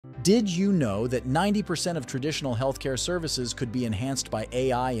Did you know that 90% of traditional healthcare services could be enhanced by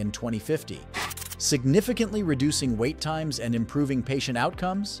AI in 2050, significantly reducing wait times and improving patient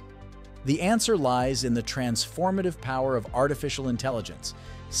outcomes? The answer lies in the transformative power of artificial intelligence,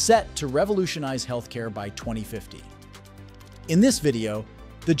 set to revolutionize healthcare by 2050. In this video,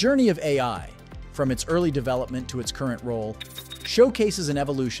 the journey of AI, from its early development to its current role, showcases an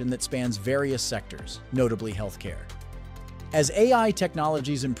evolution that spans various sectors, notably healthcare. As AI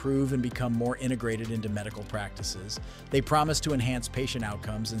technologies improve and become more integrated into medical practices, they promise to enhance patient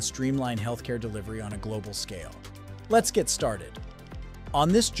outcomes and streamline healthcare delivery on a global scale. Let's get started. On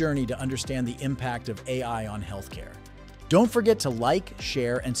this journey to understand the impact of AI on healthcare, don't forget to like,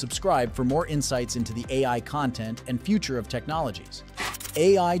 share, and subscribe for more insights into the AI content and future of technologies.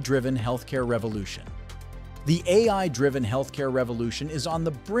 AI-driven healthcare revolution. The AI-driven healthcare revolution is on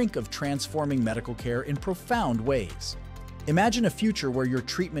the brink of transforming medical care in profound ways. Imagine a future where your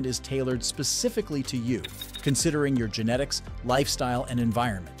treatment is tailored specifically to you, considering your genetics, lifestyle, and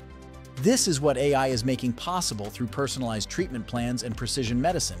environment. This is what AI is making possible through personalized treatment plans and precision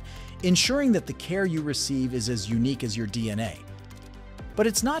medicine, ensuring that the care you receive is as unique as your DNA. But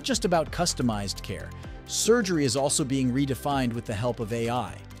it's not just about customized care. Surgery is also being redefined with the help of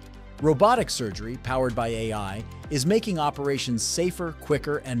AI. Robotic surgery, powered by AI, is making operations safer,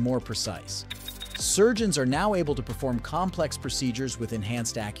 quicker, and more precise. Surgeons are now able to perform complex procedures with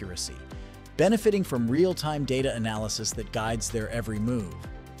enhanced accuracy, benefiting from real-time data analysis that guides their every move.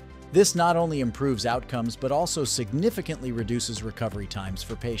 This not only improves outcomes, but also significantly reduces recovery times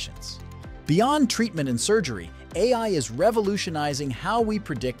for patients. Beyond treatment and surgery, AI is revolutionizing how we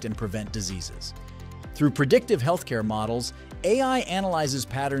predict and prevent diseases. Through predictive healthcare models, AI analyzes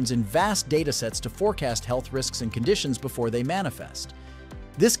patterns in vast datasets to forecast health risks and conditions before they manifest.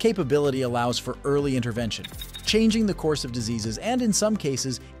 This capability allows for early intervention, changing the course of diseases and, in some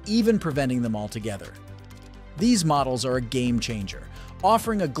cases, even preventing them altogether. These models are a game changer,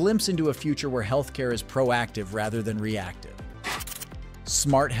 offering a glimpse into a future where healthcare is proactive rather than reactive.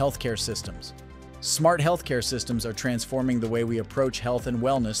 Smart healthcare systems. Smart healthcare systems are transforming the way we approach health and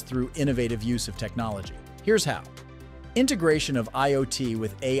wellness through innovative use of technology. Here's how. Integration of IoT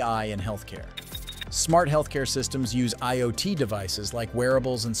with AI in healthcare. Smart healthcare systems use IoT devices like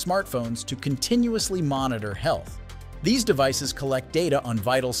wearables and smartphones to continuously monitor health. These devices collect data on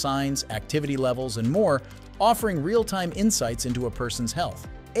vital signs, activity levels, and more, offering real-time insights into a person's health.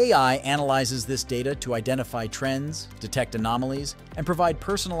 AI analyzes this data to identify trends, detect anomalies, and provide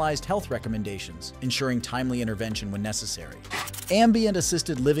personalized health recommendations, ensuring timely intervention when necessary. Ambient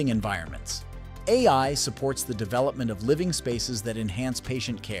assisted living environments. AI supports the development of living spaces that enhance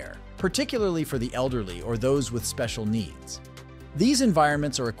patient care, particularly for the elderly or those with special needs. These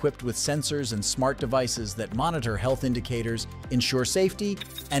environments are equipped with sensors and smart devices that monitor health indicators, ensure safety,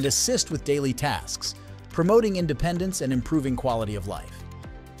 and assist with daily tasks, promoting independence and improving quality of life.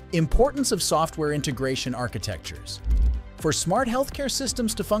 Importance of software integration architectures. For smart healthcare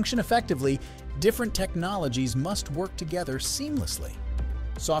systems to function effectively, different technologies must work together seamlessly.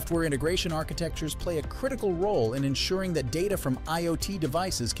 Software integration architectures play a critical role in ensuring that data from IoT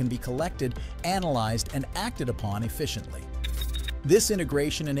devices can be collected, analyzed, and acted upon efficiently. This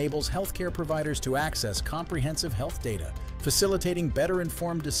integration enables healthcare providers to access comprehensive health data, facilitating better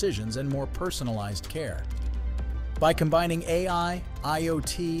informed decisions and more personalized care. By combining AI,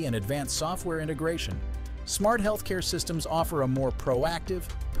 IoT, and advanced software integration, smart healthcare systems offer a more proactive,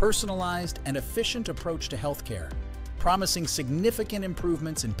 personalized, and efficient approach to healthcare, promising significant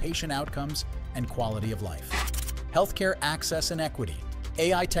improvements in patient outcomes and quality of life. Healthcare access and equity.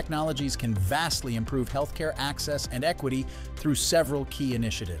 AI technologies can vastly improve healthcare access and equity through several key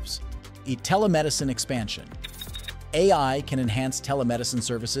initiatives. Telemedicine expansion. AI can enhance telemedicine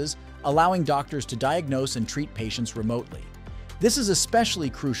services, allowing doctors to diagnose and treat patients remotely. This is especially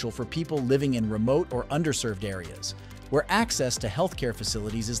crucial for people living in remote or underserved areas, where access to healthcare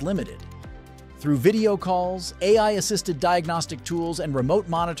facilities is limited. Through video calls, AI-assisted diagnostic tools, and remote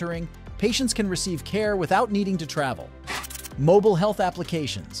monitoring, patients can receive care without needing to travel. Mobile health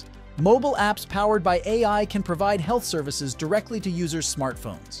applications. Mobile apps powered by AI can provide health services directly to users'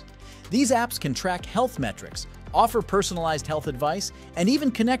 smartphones. These apps can track health metrics, offer personalized health advice, and even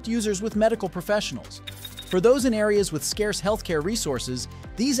connect users with medical professionals. For those in areas with scarce healthcare resources,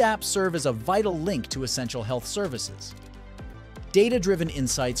 these apps serve as a vital link to essential health services. Data-driven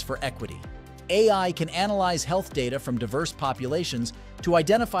insights for equity. AI can analyze health data from diverse populations to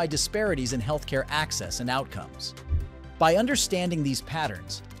identify disparities in healthcare access and outcomes. By understanding these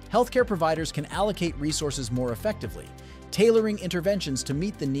patterns, healthcare providers can allocate resources more effectively, tailoring interventions to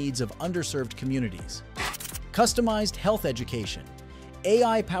meet the needs of underserved communities. Customized health education.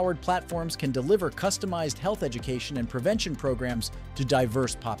 AI-powered platforms can deliver customized health education and prevention programs to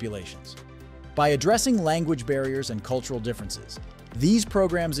diverse populations. By addressing language barriers and cultural differences, these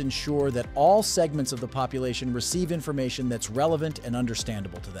programs ensure that all segments of the population receive information that's relevant and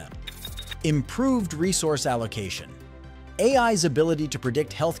understandable to them. Improved resource allocation. AI's ability to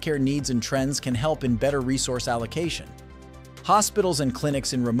predict healthcare needs and trends can help in better resource allocation. Hospitals and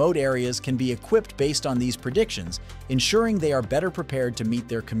clinics in remote areas can be equipped based on these predictions, ensuring they are better prepared to meet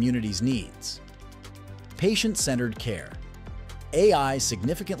their community's needs. Patient-centered care. AI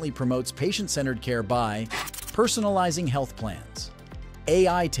significantly promotes patient-centered care by personalizing health plans.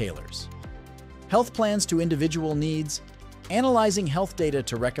 AI tailors health plans to individual needs, analyzing health data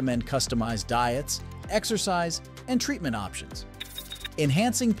to recommend customized diets, exercise, and treatment options.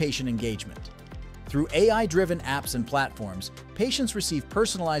 Enhancing patient engagement. Through AI-driven apps and platforms, patients receive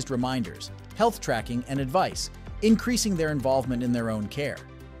personalized reminders, health tracking, and advice, increasing their involvement in their own care.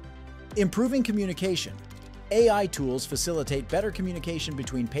 Improving communication. AI tools facilitate better communication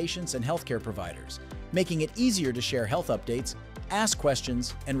between patients and healthcare providers, making it easier to share health updates, ask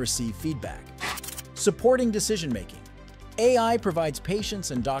questions, and receive feedback. Supporting decision-making. AI provides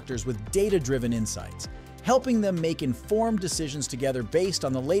patients and doctors with data-driven insights, helping them make informed decisions together based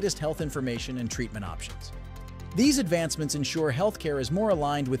on the latest health information and treatment options. These advancements ensure healthcare is more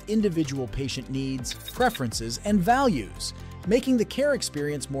aligned with individual patient needs, preferences, and values, making the care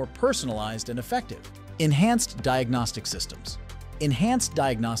experience more personalized and effective. Enhanced diagnostic systems. Enhanced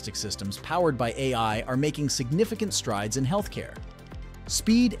diagnostic systems powered by AI are making significant strides in healthcare.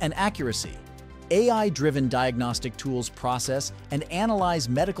 Speed and accuracy. AI-driven diagnostic tools process and analyze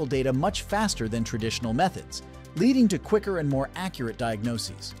medical data much faster than traditional methods, leading to quicker and more accurate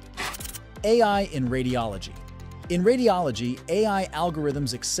diagnoses. AI in radiology. In radiology, AI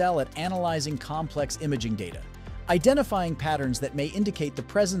algorithms excel at analyzing complex imaging data, identifying patterns that may indicate the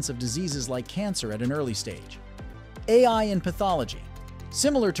presence of diseases like cancer at an early stage. AI in pathology.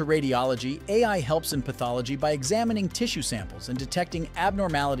 Similar to radiology, AI helps in pathology by examining tissue samples and detecting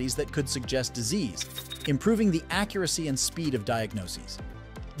abnormalities that could suggest disease, improving the accuracy and speed of diagnoses.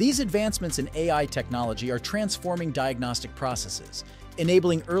 These advancements in AI technology are transforming diagnostic processes,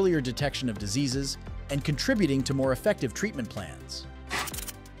 enabling earlier detection of diseases, and contributing to more effective treatment plans.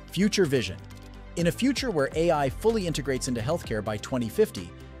 Future vision. In a future where AI fully integrates into healthcare by 2050,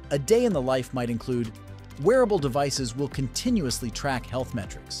 a day in the life might include wearable devices will continuously track health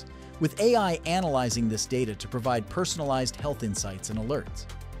metrics, with AI analyzing this data to provide personalized health insights and alerts.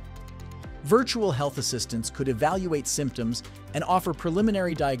 Virtual health assistants could evaluate symptoms and offer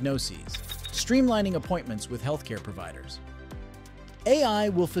preliminary diagnoses, streamlining appointments with healthcare providers. AI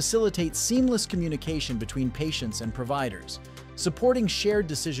will facilitate seamless communication between patients and providers, supporting shared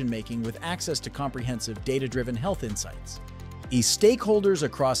decision-making with access to comprehensive data-driven health insights. Stakeholders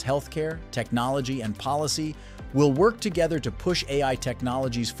across healthcare, technology, and policy will work together to push AI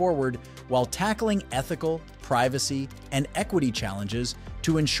technologies forward while tackling ethical, privacy, and equity challenges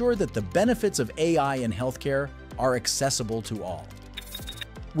to ensure that the benefits of AI in healthcare are accessible to all.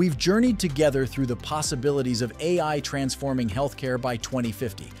 We've journeyed together through the possibilities of AI transforming healthcare by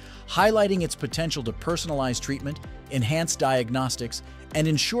 2050, highlighting its potential to personalize treatment, enhance diagnostics, and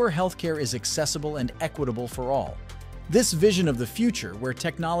ensure healthcare is accessible and equitable for all. This vision of the future, where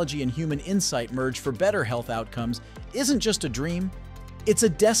technology and human insight merge for better health outcomes, isn't just a dream, it's a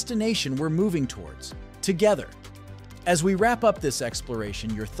destination we're moving towards, together. As we wrap up this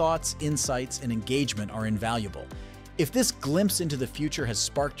exploration, your thoughts, insights, and engagement are invaluable. If this glimpse into the future has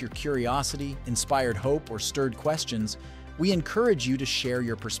sparked your curiosity, inspired hope, or stirred questions, we encourage you to share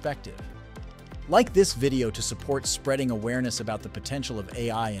your perspective. Like this video to support spreading awareness about the potential of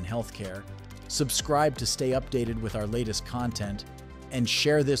AI in healthcare, subscribe to stay updated with our latest content, and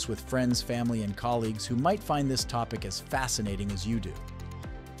share this with friends, family, and colleagues who might find this topic as fascinating as you do.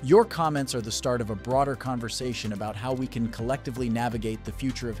 Your comments are the start of a broader conversation about how we can collectively navigate the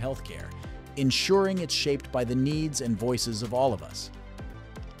future of healthcare, ensuring it's shaped by the needs and voices of all of us.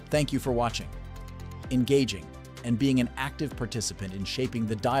 Thank you for watching, engaging, and being an active participant in shaping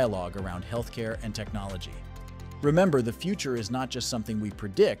the dialogue around healthcare and technology. Remember, the future is not just something we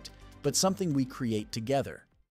predict, but something we create together.